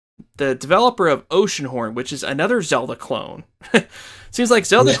the developer of Oceanhorn, which is another Zelda clone. Seems like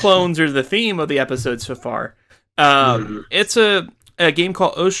Zelda clones are the theme of the episode so far. It's a game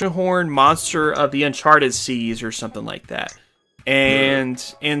called Oceanhorn, Monster of the Uncharted Seas, or something like that.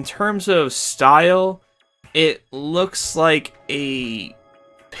 And in terms of style, it looks like a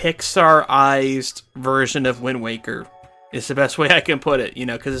Pixar-ized version of Wind Waker. Is the best way I can put it, you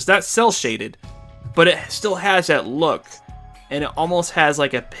know, because it's not cel-shaded, but it still has that look, and it almost has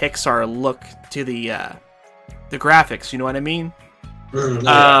like a Pixar look to the graphics. You know what I mean?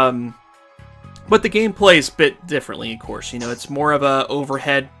 But the gameplay is a bit differently, of course. You know, it's more of a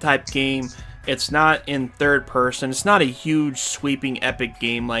overhead type game. It's not in third person. It's not a huge, sweeping, epic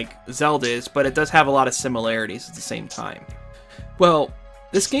game like Zelda is, but it does have a lot of similarities at the same time. Well,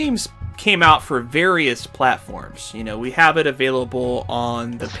 this game's came out for various platforms. You know, we have it available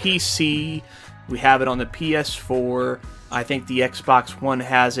on the PC, we have it on the PS4, I think the Xbox One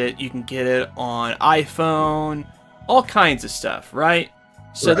has it, you can get it on iPhone, all kinds of stuff, right?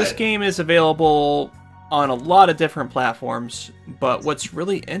 So this game is available on a lot of different platforms, but what's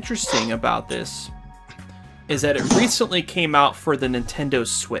really interesting about this is that it recently came out for the Nintendo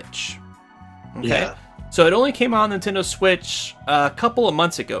Switch. Okay? Yeah. So it only came out on Nintendo Switch a couple of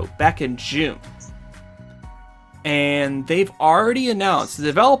months ago, back in June. And they've already announced, the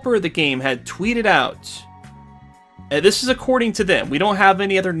developer of the game had tweeted out, and this is according to them, we don't have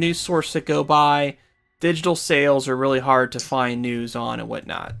any other news source to go by, digital sales are really hard to find news on and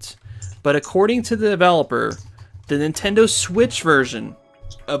whatnot. But according to the developer, the Nintendo Switch version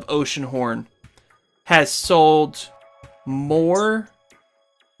of Oceanhorn has sold more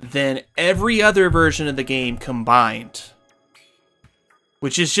than every other version of the game combined.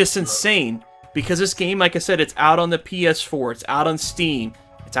 Which is just insane, because this game, like I said, it's out on the PS4, it's out on Steam,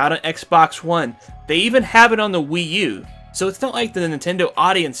 it's out on Xbox One. They even have it on the Wii U. So it's not like the Nintendo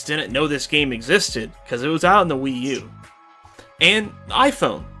audience didn't know this game existed, because it was out on the Wii U. And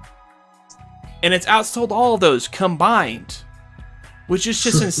iPhone. And it's outsold all of those combined. Which is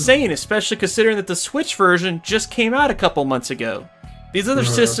just insane, especially considering that the Switch version just came out a couple months ago. These other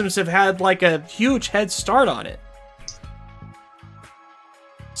systems have had like a huge head start on it.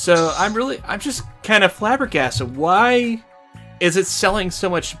 So I'm just kind of flabbergasted. Why is it selling so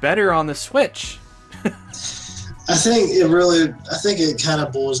much better on the Switch? I think it kind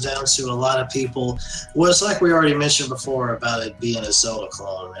of boils down to a lot of people. Well, it's like we already mentioned before about it being a Zelda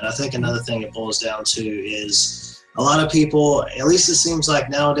clone. And I think another thing it boils down to is a lot of people, at least it seems like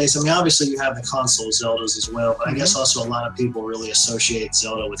nowadays, I mean, obviously you have the console Zeldas as well, but I guess also a lot of people really associate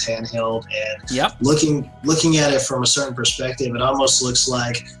Zelda with handheld. And looking at it from a certain perspective, it almost looks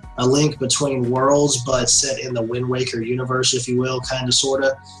like a link between worlds, but set in the Wind Waker universe, if you will, kind of, sort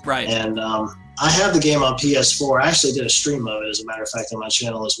of. Right. And I have the game on PS4. I actually did a stream of it, as a matter of fact, on my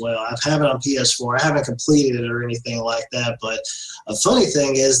channel as well. I have it on PS4. I haven't completed it or anything like that, but a funny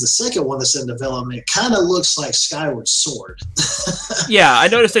thing is the second one that's in development kind of looks like Skyward Sword. Yeah, I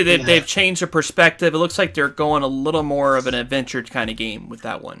noticed they've changed the perspective. It looks like they're going a little more of an adventure kind of game with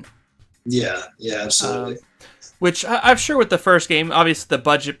that one. Yeah, absolutely. Which I'm sure with the first game, obviously the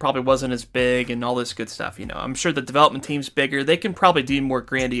budget probably wasn't as big and all this good stuff. You know, I'm sure the development team's bigger. They can probably do more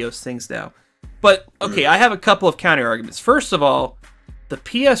grandiose things now. But, okay, I have a couple of counter-arguments. First of all, the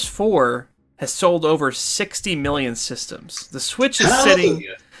PS4 has sold over 60 million systems. The Switch is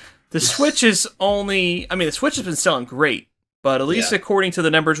the Switch is only, I mean, the Switch has been selling great, but at least according to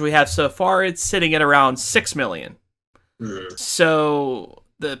the numbers we have so far, it's sitting at around 6 million. So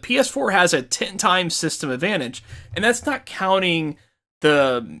the PS4 has a 10 times system advantage, and that's not counting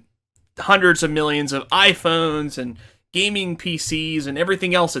the hundreds of millions of iPhones and gaming PCs and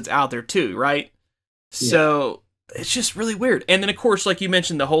everything else that's out there too, right? So it's just really weird. And then, of course, like you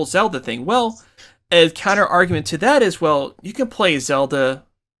mentioned, the whole Zelda thing. Well, a counter argument to that is, well, you can play Zelda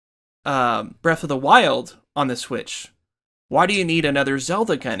Breath of the Wild on the Switch. Why do you need another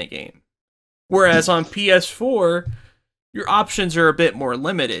Zelda kind of game? Whereas on PS4, your options are a bit more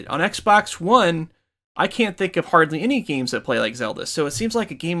limited. On Xbox One, I can't think of hardly any games that play like Zelda, so it seems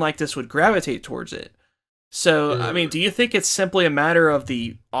like a game like this would gravitate towards it. So, I mean, do you think it's simply a matter of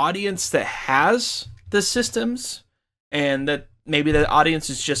the audience that has the systems, and that maybe the audience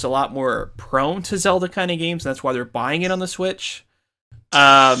is just a lot more prone to Zelda kind of games, and that's why they're buying it on the Switch?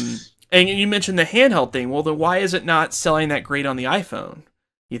 And you mentioned the handheld thing. Well, then why is it not selling that great on the iPhone?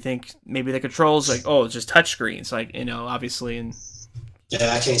 You think maybe the controls, like, oh, it's just touchscreens, like, you know, obviously, and...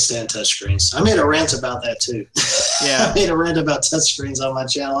 Yeah, I can't stand touchscreens. I made a rant about that too. Yeah. I made a rant about touchscreens on my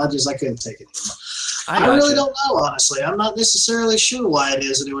channel. I couldn't take it I really don't know, honestly. I'm not necessarily sure why it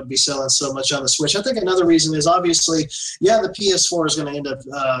is that it would be selling so much on the Switch. I think another reason is obviously, yeah, the PS4 is going to end up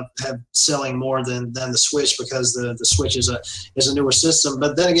selling more than the Switch because the Switch is a newer system.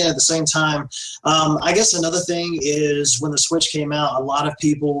 But then again, at the same time, I guess another thing is when the Switch came out, a lot of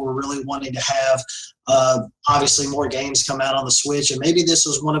people were really wanting to have obviously more games come out on the Switch, and maybe this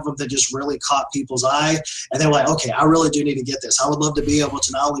was one of them that just really caught people's eye, and they're like, okay, I really do need to get this. I would love to be able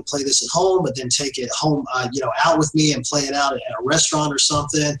to not only play this at home, but then take it home, out with me and play it out at a restaurant or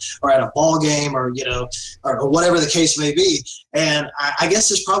something, or at a ball game, or or whatever the case may be. And I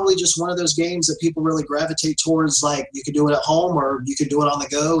guess it's probably just one of those games that people really gravitate towards. Like, you could do it at home, or you could do it on the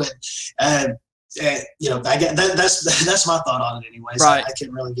go, and that's my thought on it anyways. Right. I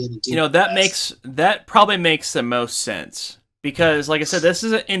can't really get into detail. That probably makes the most sense, because like I said, this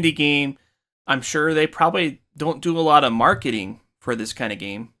is an indie game. I'm sure they probably don't do a lot of marketing for this kind of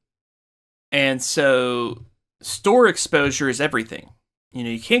game, and so store exposure is everything.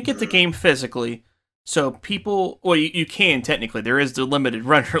 You can't get the game physically, so people, well, you can technically. There is the limited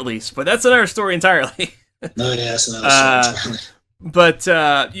run release, but that's another story entirely. No, yeah, that's another story. But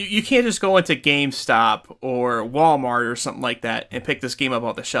you can't just go into GameStop or Walmart or something like that and pick this game up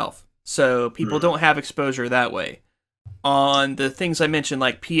off the shelf. So people don't have exposure that way. On the things I mentioned,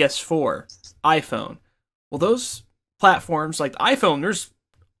 like PS4, iPhone, well, those platforms, like the iPhone, there's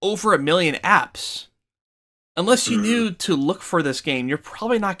over 1 million apps. Unless you knew to look for this game, you're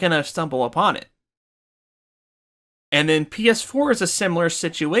probably not going to stumble upon it. And then PS4 is a similar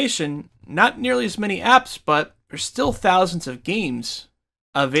situation. Not nearly as many apps, but there's still thousands of games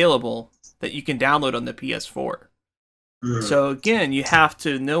available that you can download on the PS4. So again, you have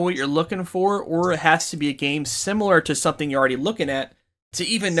to know what you're looking for, or it has to be a game similar to something you're already looking at to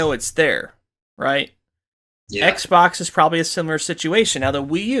even know it's there, right? Yeah. Xbox is probably a similar situation. Now the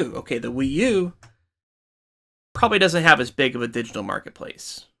Wii U, okay, the Wii U probably doesn't have as big of a digital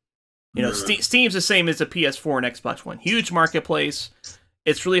marketplace. Steam's the same as the PS4 and Xbox One. Huge marketplace.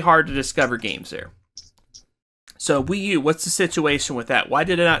 It's really hard to discover games there. So Wii U, what's the situation with that? Why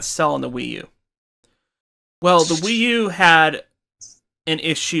did it not sell on the Wii U? Well, the Wii U had an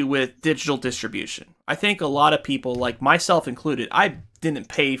issue with digital distribution. I think a lot of people, like myself included, I didn't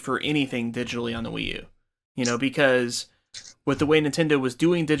pay for anything digitally on the Wii U. Because with the way Nintendo was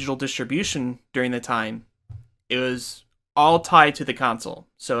doing digital distribution during the time, it was all tied to the console.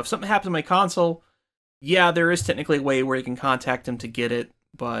 So if something happens to my console, yeah, there is technically a way where you can contact them to get it,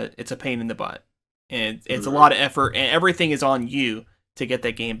 but it's a pain in the butt. And it's a lot of effort, and everything is on you to get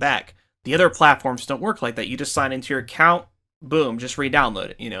that game back. The other platforms don't work like that. You just sign into your account, boom, just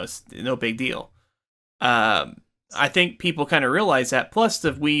re-download it. It's no big deal. I think people kind of realize that. Plus,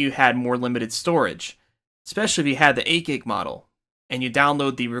 the Wii U had more limited storage, especially if you had the 8 gig model, and you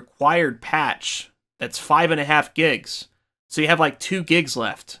download the required patch that's 5.5 gigs. So you have like 2 gigs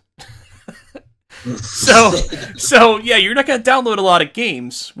left. So yeah, you're not going to download a lot of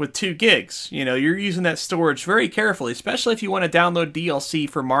games with 2 gigs. You're using that storage very carefully, especially if you want to download DLC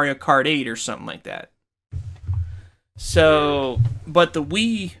for Mario Kart 8 or something like that. So, but the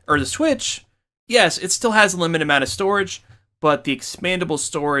Wii, or the Switch, yes, it still has a limited amount of storage, but the expandable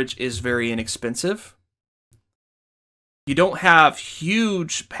storage is very inexpensive. You don't have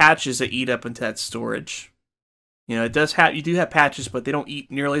huge patches that eat up into that storage. You do have patches, but they don't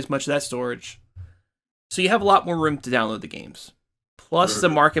eat nearly as much of that storage. So you have a lot more room to download the games. Plus, the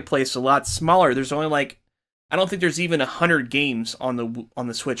marketplace is a lot smaller. There's only I don't think there's even 100 games on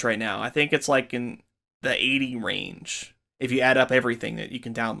the Switch right now. I think it's like in the 80 range if you add up everything that you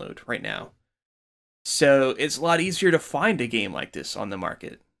can download right now. So it's a lot easier to find a game like this on the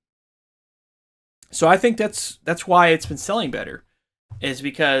market. So I think that's why it's been selling better, is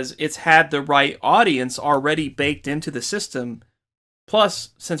because it's had the right audience already baked into the system. Plus,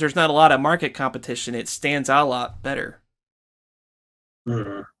 since there's not a lot of market competition, it stands out a lot better.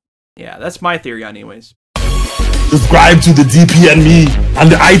 Yeah, that's my theory anyways. Subscribe to the DPNMe on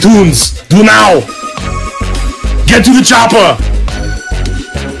the iTunes. Do now. Get to the chopper.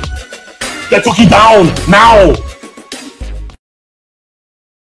 Get Cookie down now.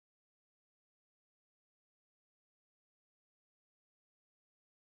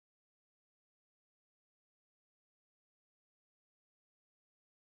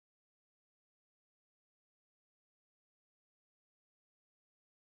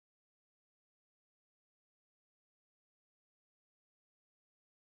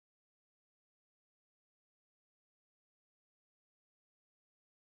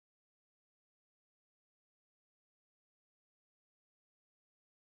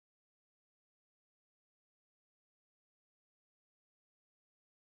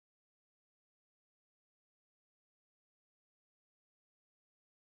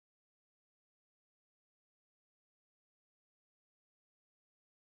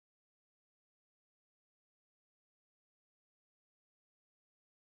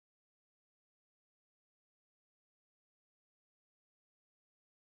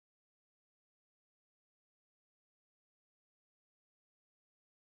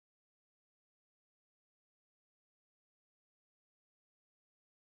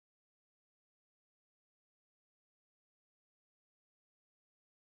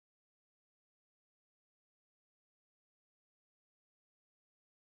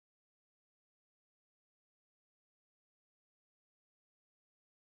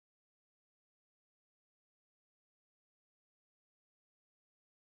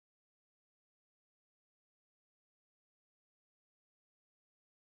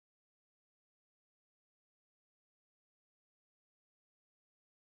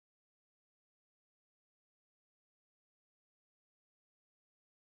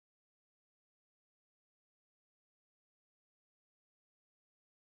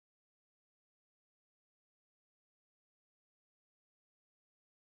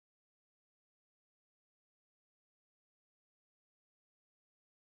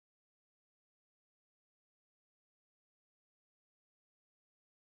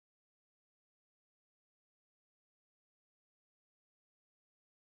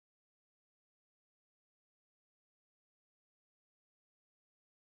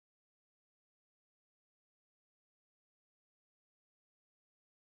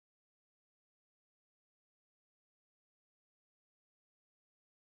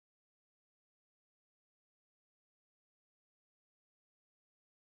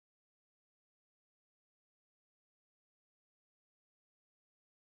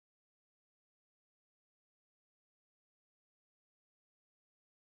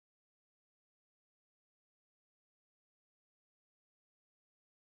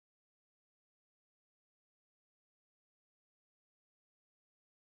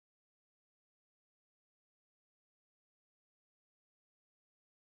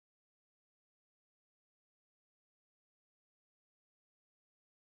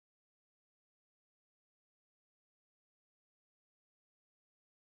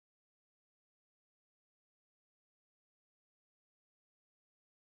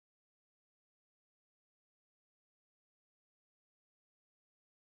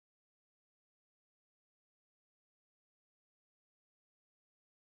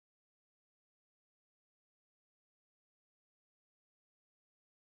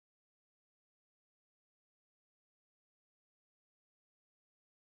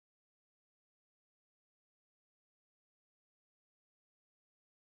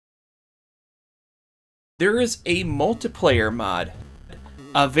 there is a multiplayer mod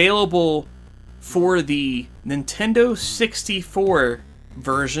available for the Nintendo 64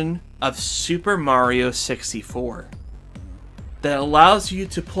 version of Super Mario 64 that allows you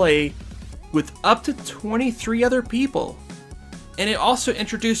to play with up to 23 other people. And it also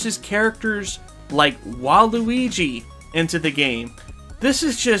introduces characters like Waluigi into the game. This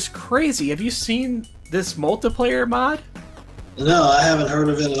is just crazy. Have you seen this multiplayer mod? No, I haven't heard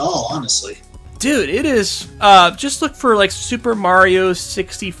of it at all, honestly. Dude, it is, just look for, like, Super Mario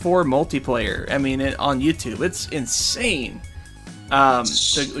 64 multiplayer. I mean, on YouTube. It's insane.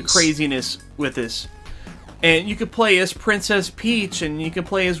 The craziness with this. And you could play as Princess Peach, and you can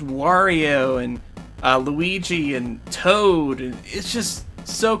play as Wario, and Luigi, and Toad. And it's just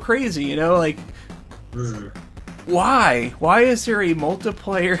so crazy, you know? Like, why? Why is there a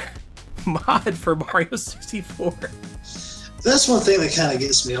multiplayer mod for Mario 64? That's one thing that kind of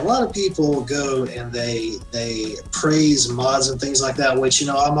gets me. A lot of people go and they praise mods and things like that, which, you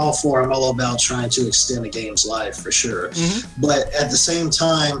know, I'm all for. I'm all about trying to extend a game's life for sure. But at the same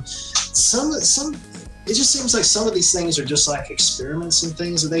time, it just seems like some of these things are just like experiments and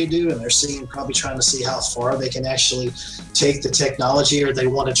things that they do, and they're probably trying to see how far they can actually take the technology, or they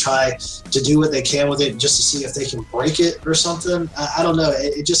want to try to do what they can with it just to see if they can break it or something. I don't know.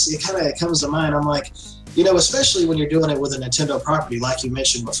 It kind of comes to mind. I'm like, you know, especially when you're doing it with a Nintendo property, like you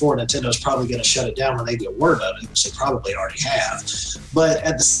mentioned before, Nintendo's probably going to shut it down when they get word of it, which they probably already have. But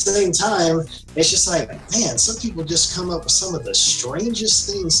at the same time, it's just like, man, some people just come up with some of the strangest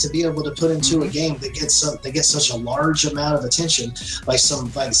things to be able to put into a game that get such a large amount of attention. Like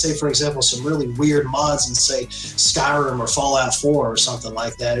say for example, some really weird mods in say Skyrim or Fallout 4 or something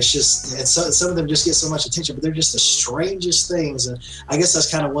like that. It's just some of them just get so much attention, but they're just the strangest things. And I guess that's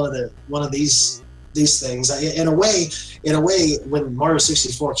kind of one of these things. In a way, when Mario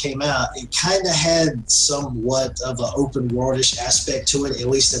 64 came out, it kind of had somewhat of an open worldish aspect to it, at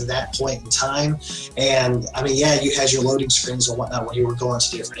least in that point in time. And I mean, yeah, you had your loading screens and whatnot when you were going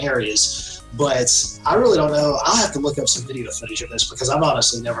to different areas, but I really don't know. I'll have to look up some video footage of this because I've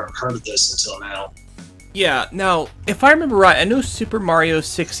honestly never heard of this until now. Yeah, now, if I remember right, I know Super Mario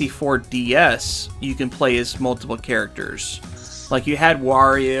 64 DS, you can play as multiple characters. Like, you had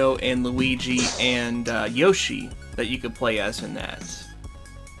Wario and Luigi and Yoshi that you could play as in that.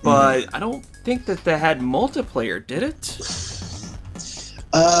 But I don't think that they had multiplayer, did it?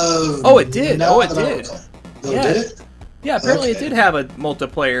 Oh, it did. No, oh, it did. Yeah. Did it? Yeah, apparently it did have a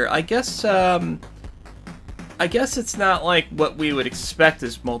multiplayer. I guess it's not like what we would expect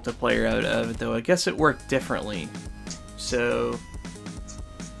as multiplayer out of it, though. I guess it worked differently. So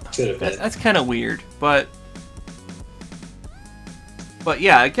that's kind of weird, but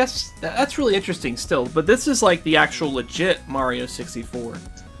yeah, I guess that's really interesting still. But this is like the actual legit Mario 64,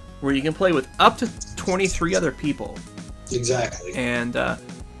 where you can play with up to 23 other people. Exactly. And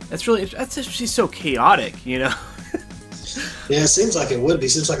that's actually so chaotic, you know. Yeah, it seems like it would be. It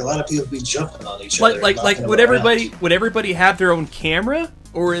seems like a lot of people would be jumping on each other. Like would everybody have their own camera,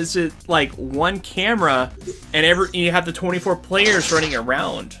 or is it like one camera and you have the 24 players running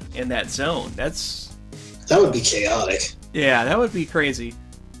around in that zone? That would be chaotic. Yeah, that would be crazy.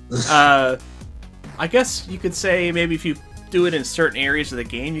 I guess you could say maybe if you do it in certain areas of the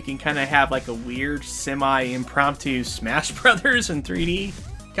game, you can kind of have like a weird semi-impromptu Smash Brothers in 3D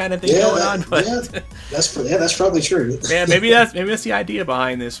kind of thing going on. But that's probably true. Yeah, maybe that's the idea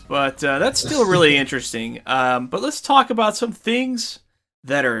behind this. But that's still really interesting. But let's talk about some things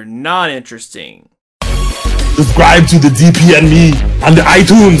that are not interesting. Subscribe to the DPNMe on the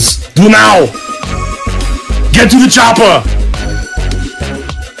iTunes. Do now. Get to the chopper!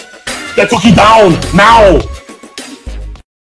 Get cookie down, now!